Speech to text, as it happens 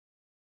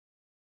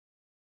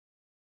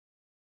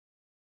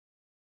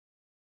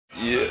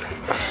Yeah.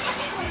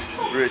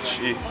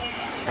 Richie.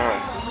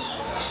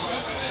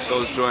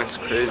 Those joints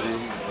crazy.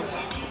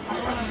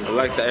 I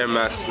like the Air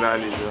Max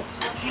 90 though.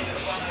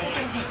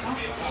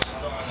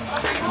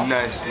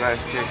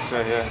 Nice kicks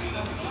right here.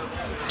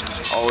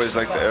 Always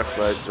like the Air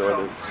Flight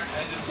Jordans.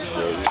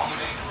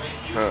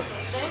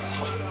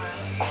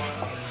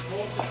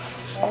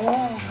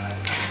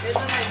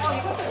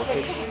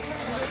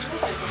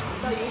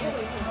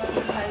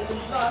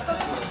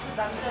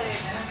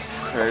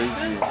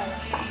 Crazy.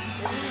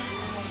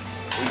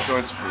 These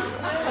joints for you.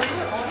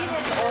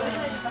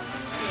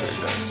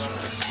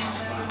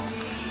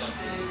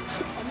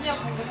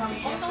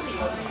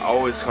 I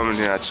always come in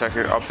here. I check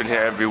it up in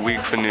here every week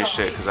for new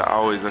shit because I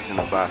always looking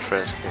to buy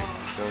fresh cake.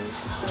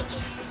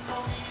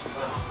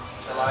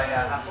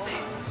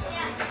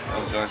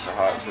 Those joints are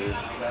hot too.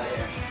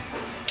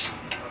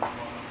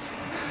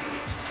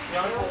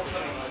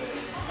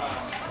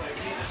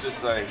 It's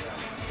just like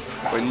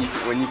when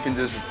you can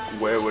just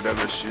wear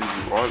whatever shoes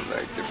you want,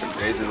 like different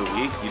days of the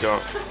week. You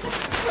don't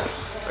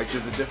like.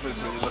 There's a difference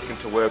when you're looking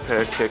to wear a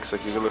pair of kicks,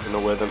 like you're looking to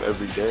wear them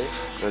every day.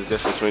 There's a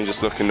difference when you're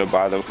just looking to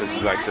buy them because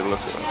you like to look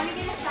at them.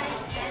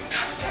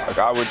 Like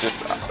I would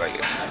just like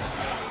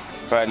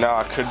right now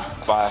I could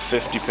buy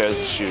 50 pairs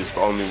of shoes,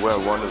 but only wear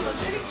one of them.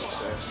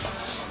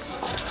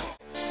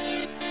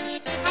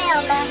 Hey,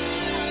 man.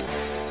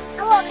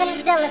 I walk in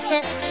the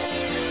dealership.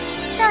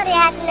 Shorty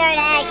had the nerve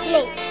to ask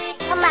me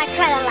what my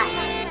credit like.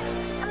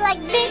 I'm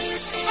like,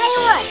 bitch,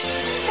 A1,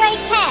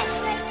 straight cash.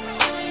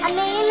 I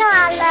mean, you know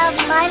I love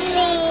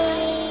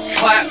money.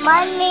 Clap.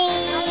 Money.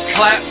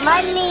 Clap.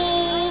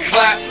 Money.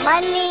 Clap.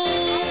 Money.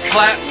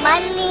 Clap.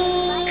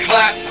 Money.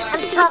 Clap.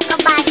 I'm talking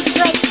about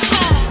straight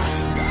cash.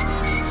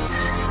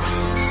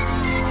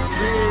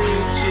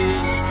 Richie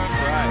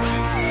Price.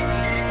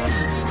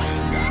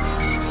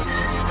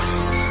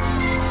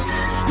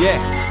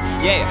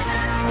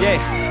 Yeah,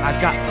 I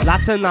got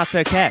lots and lots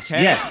of cash.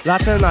 Yeah,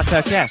 lots and lots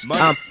of cash.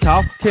 I'm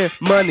talking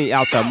money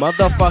out the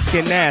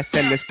motherfucking ass,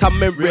 and it's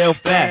coming real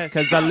fast,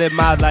 cause I live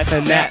my life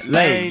in that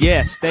lane.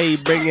 Yeah, stay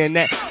bringing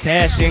that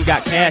cash in,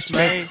 got cash,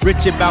 man.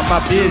 Rich about my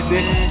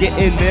business,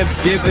 getting them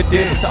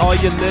dividends. To all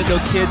your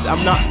little kids,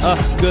 I'm not a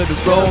good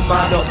role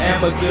model,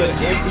 am a good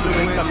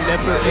influence. I'm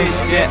never in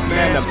debt,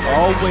 man. I'm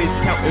always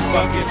counting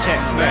fucking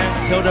checks, man.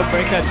 Till the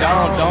break of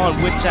dawn,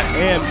 which I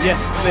am. Yeah,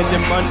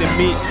 spending money,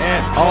 me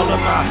and all of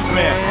my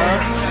friends,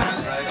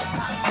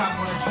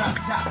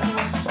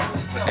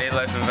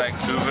 A-Life in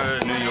Vancouver,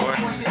 New York,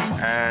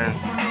 and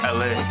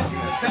LA.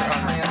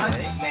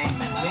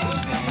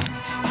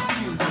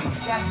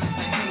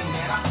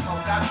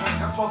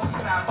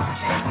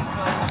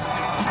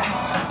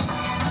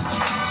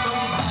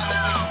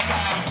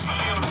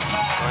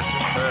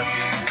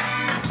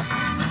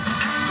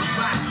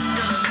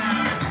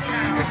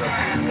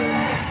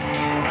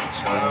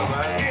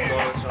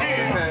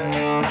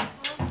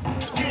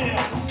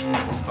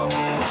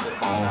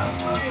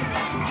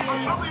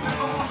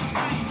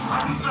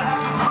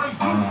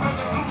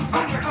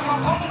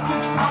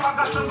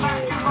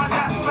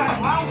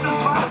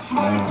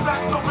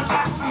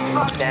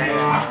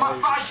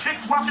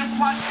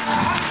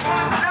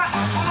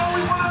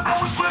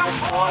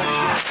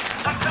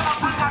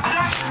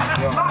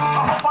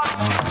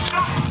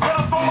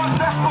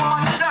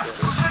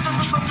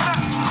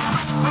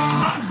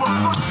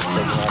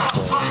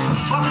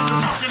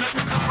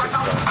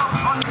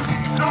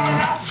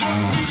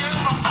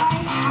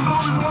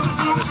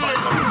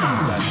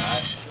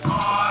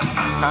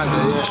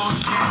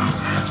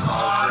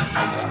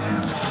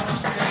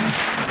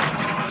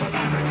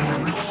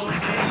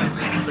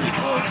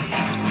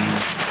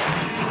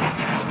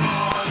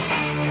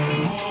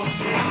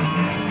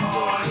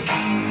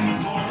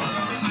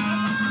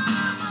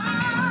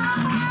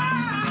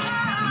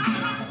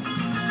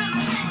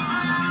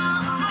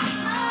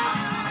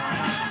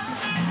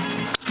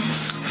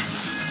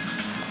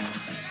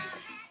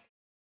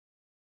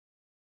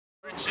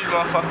 Richie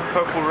motherfucking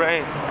Purple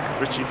Rain.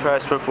 Richie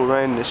Price Purple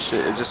Rain, this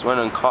shit. It just went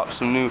and copped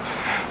some new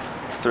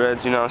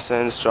threads, you know what I'm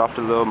saying? Just dropped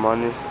a little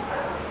money.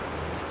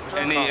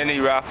 Any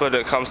rapper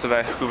that comes to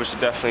Vancouver should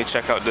definitely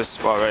check out this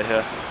spot right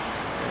here.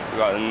 We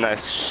got a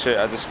nice shit.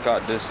 I just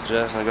got this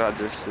dress, I got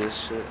this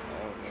shit.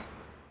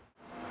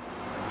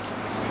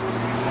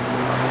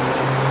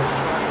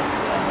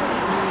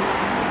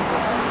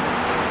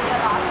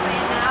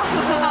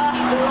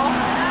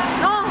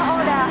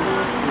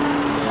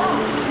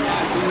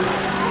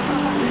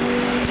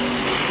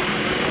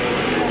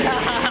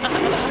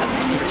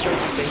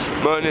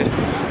 Money,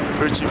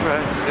 Richie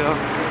Price, yeah.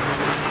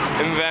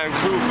 In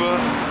Vancouver,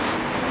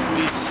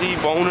 BC,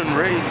 born and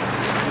raised.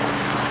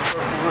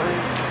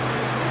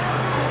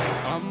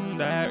 I'm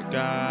that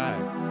guy,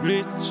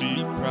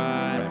 Richie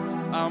Price.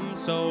 I'm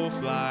so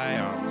fly,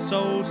 I'm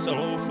so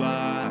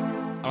fly.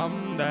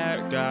 I'm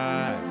that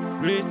guy,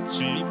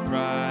 Richie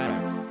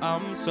Price.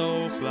 I'm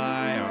so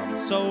fly, I'm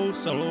so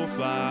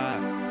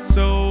fly.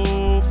 So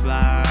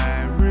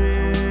fly,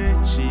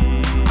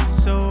 Richie,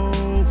 so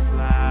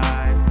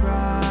fly,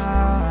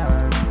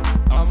 Price.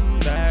 I'm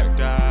that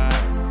guy,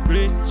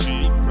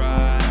 Richie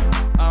Price.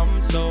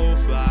 I'm so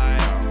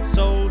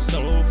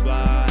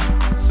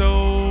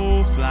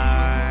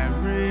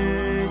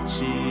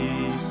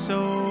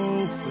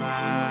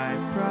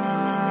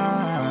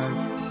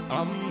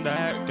I'm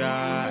that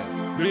guy,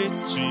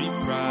 Richie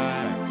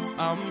Price.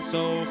 I'm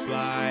so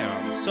fly,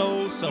 I'm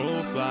so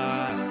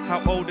fly. How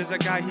old is a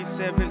guy? He's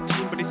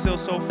 17, but he's still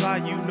so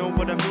fly. You know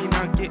what I mean?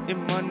 I'm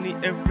getting money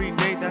every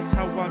day. That's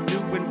how I'm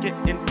doing,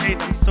 getting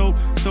paid. I'm so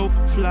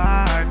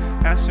fly.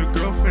 Ask your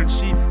girlfriend,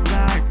 she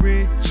like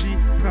Richie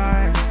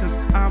Price. Cause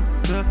I'm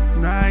the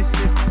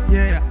nicest.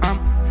 Yeah,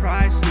 I'm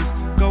priceless.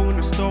 Go in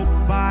the store,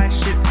 buy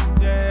shit.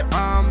 Yeah,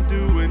 I'm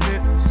doing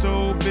it.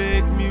 So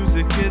big,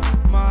 music is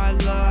my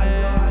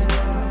life.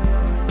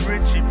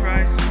 Richie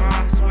Price,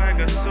 my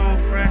swagger so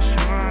fresh,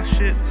 my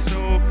shit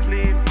so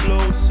clean,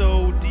 flow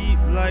so deep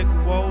like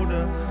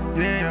water.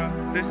 Yeah,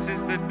 this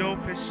is the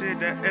dopest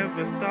shit I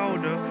ever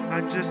thought of.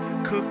 I just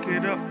cook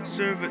it up,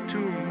 serve it to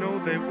them, know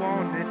they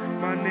want it.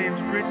 My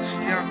name's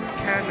Richie, I'm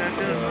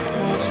Canada's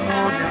most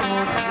wanted.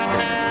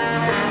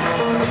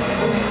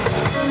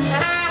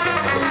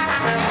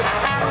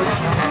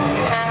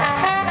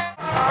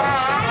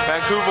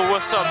 Vancouver,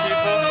 what's up,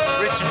 people?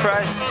 Richie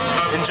Price,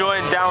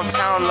 enjoying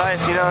downtown life,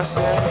 you know what I'm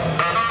saying?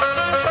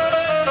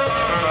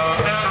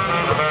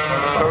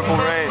 Purple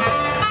Rain,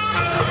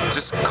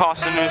 just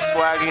cost a new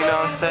swag, you know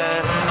what I'm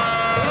saying?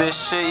 This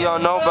shit, y'all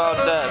know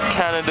about that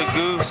Canada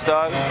Goose,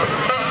 dog.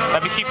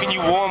 That be keeping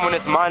you warm when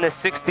it's minus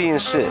 60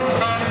 and shit.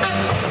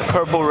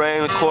 Purple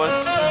Rain, of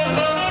course.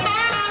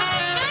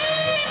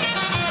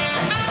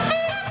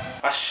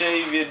 I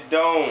shave your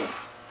dome,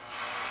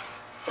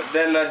 but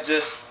then I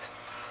just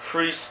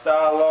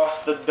freestyle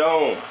off the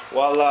dome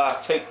while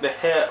I take the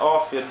hair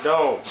off your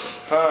dome,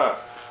 huh?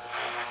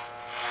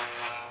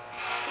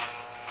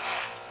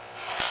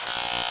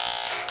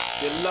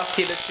 You're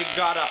lucky that you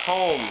got a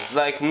home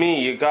like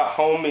me. You got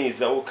homies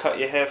that will cut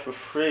your hair for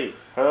free,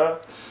 huh?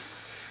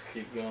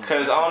 Keep going.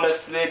 Cause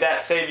honestly,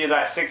 that save you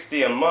like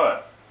 60 a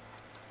month.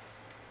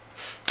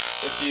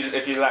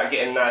 If you like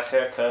getting nice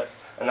haircuts,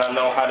 and I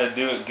know how to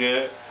do it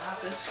good.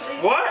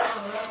 What?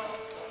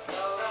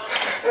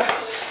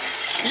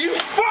 You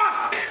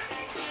fuck!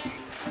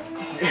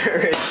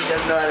 Richie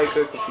doesn't know how to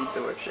cook a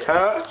pizza with shit.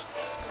 Huh?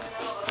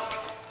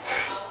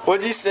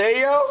 What'd you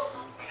say, yo?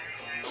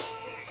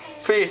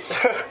 Peace.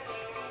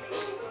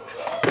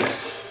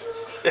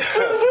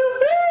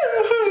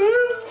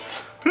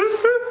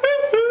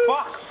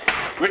 Fuck!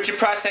 Richie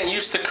Price ain't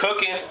used to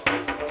cooking.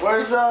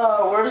 Where's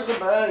the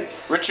bag?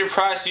 Richie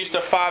Price used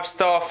to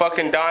 5-star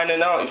fucking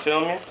dining out, you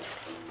feel me?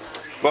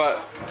 But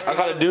I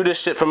gotta do this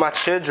shit for my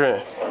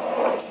children.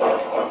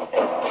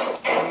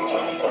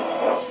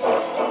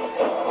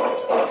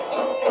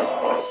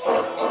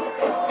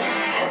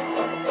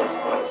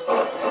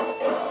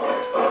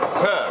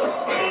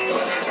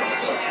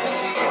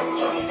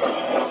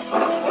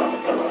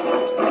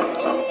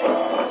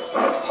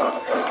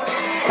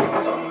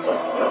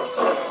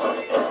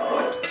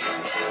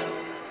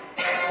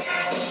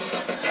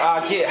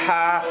 I get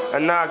high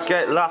and I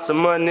get lots of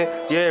money.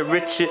 Yeah,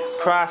 Richie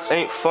Price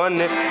ain't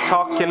funny.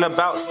 Talking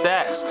about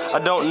stacks, I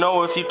don't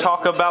know if you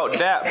talk about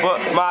that,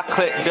 but my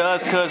clique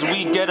does, cause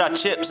we get our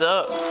chips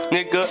up,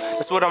 nigga.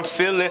 That's what I'm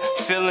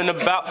feeling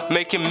about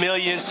making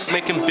millions,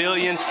 making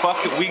billions.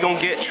 Fuck it, we gon'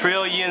 get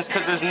trillions,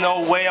 cause there's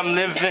no way I'm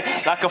living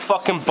like a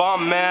fucking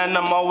bum, man.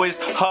 I'm always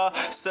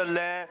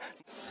hustling.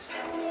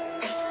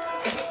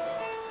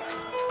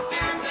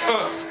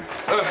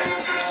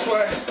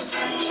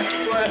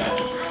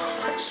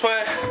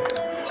 Sweat.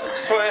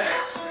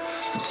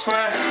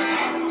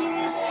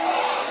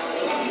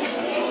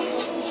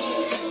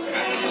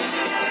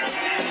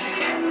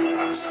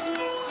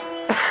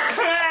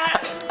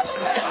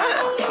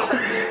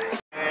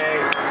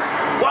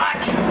 What?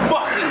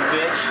 Fucking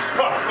bitch.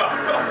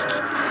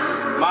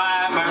 My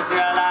mercy,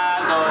 I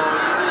go.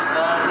 You just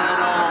a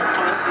little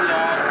pussy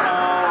ass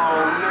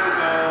hoe,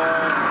 nigga.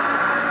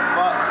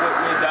 Fuck with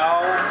me,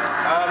 dog.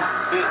 I'm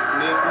sick,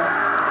 nigga.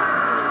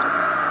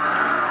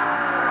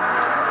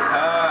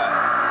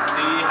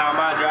 See how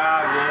my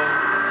drive is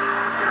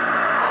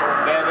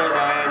better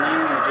than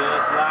you,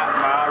 just like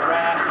my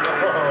rap.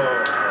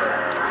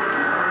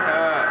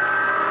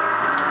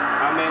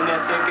 I'm in the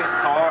sickest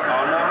car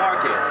on the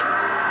market.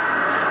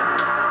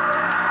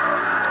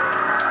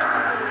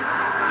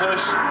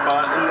 Push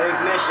button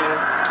ignition,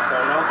 so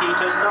no key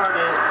to start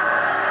it.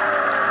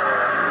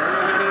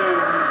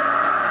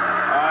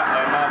 I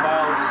am my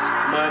boss,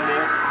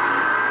 money.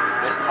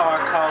 This car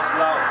costs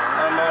lots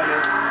of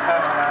money.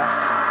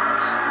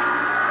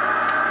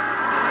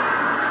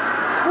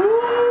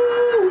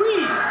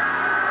 Woo-wee.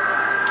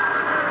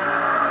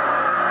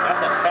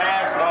 That's a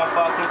fast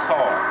motherfucking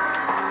car.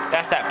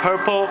 That's that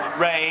Purple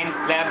Rain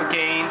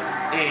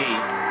Lamborghini.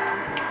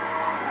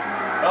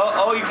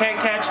 Oh, you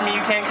can't catch me,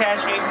 you can't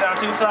catch me, cause I'm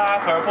too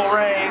fly. Purple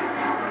Rain,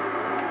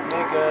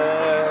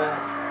 nigga.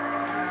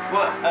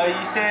 What are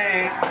you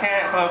saying?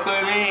 Can't fuck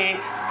with me,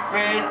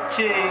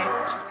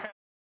 Richie.